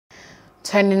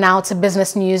Turning now to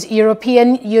business news,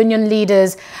 European Union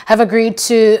leaders have agreed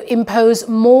to impose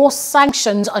more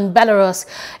sanctions on Belarus,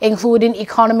 including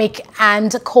economic,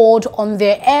 and called on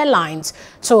their airlines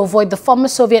to avoid the former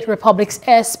Soviet Republic's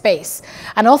airspace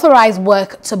and authorized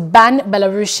work to ban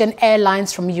Belarusian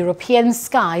airlines from European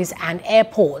skies and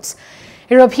airports.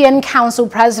 European Council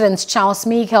President Charles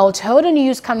Michel told a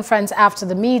news conference after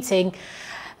the meeting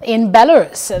in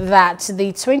Belarus that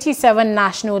the 27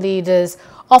 national leaders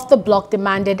of the bloc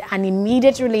demanded an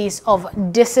immediate release of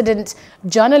dissident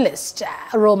journalist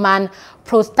Roman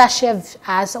Protashev,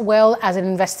 as well as an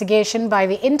investigation by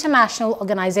the International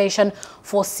Organization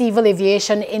for Civil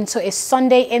Aviation into a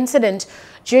Sunday incident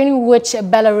during which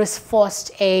Belarus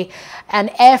forced an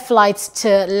air flight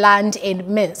to land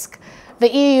in Minsk. The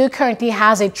EU currently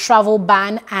has a travel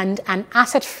ban and an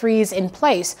asset freeze in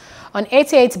place on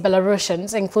 88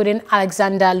 Belarusians, including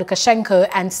Alexander Lukashenko,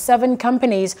 and 7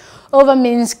 companies over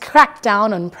Minsk's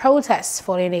crackdown on protests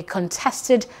following a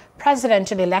contested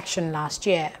presidential election last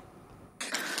year.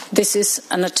 This is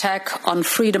an attack on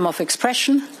freedom of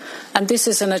expression, and this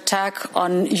is an attack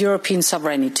on European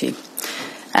sovereignty.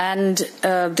 And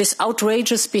this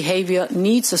outrageous behavior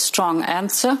needs a strong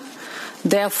answer.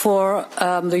 Therefore,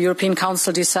 the European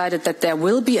Council decided that there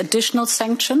will be additional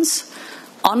sanctions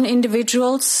on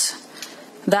individuals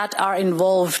that are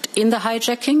involved in the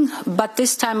hijacking, but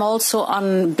this time also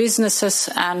on businesses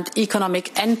and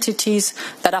economic entities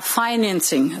that are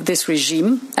financing this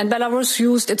regime. And Belarus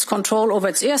used its control over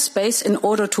its airspace in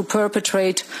order to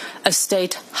perpetrate a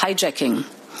state hijacking.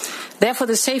 Therefore,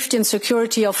 the safety and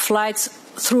security of flights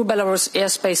through Belarus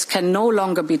airspace can no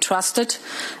longer be trusted,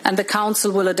 and the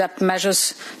Council will adopt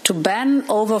measures to ban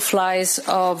overflights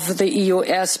of the EU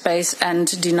airspace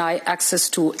and deny access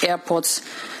to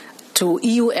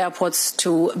EU airports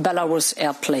to Belarus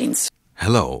airplanes.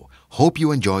 Hello, hope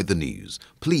you enjoyed the news.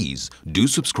 Please do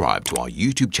subscribe to our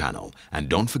YouTube channel and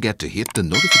don't forget to hit the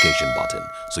notification button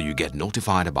so you get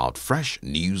notified about fresh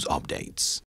news updates.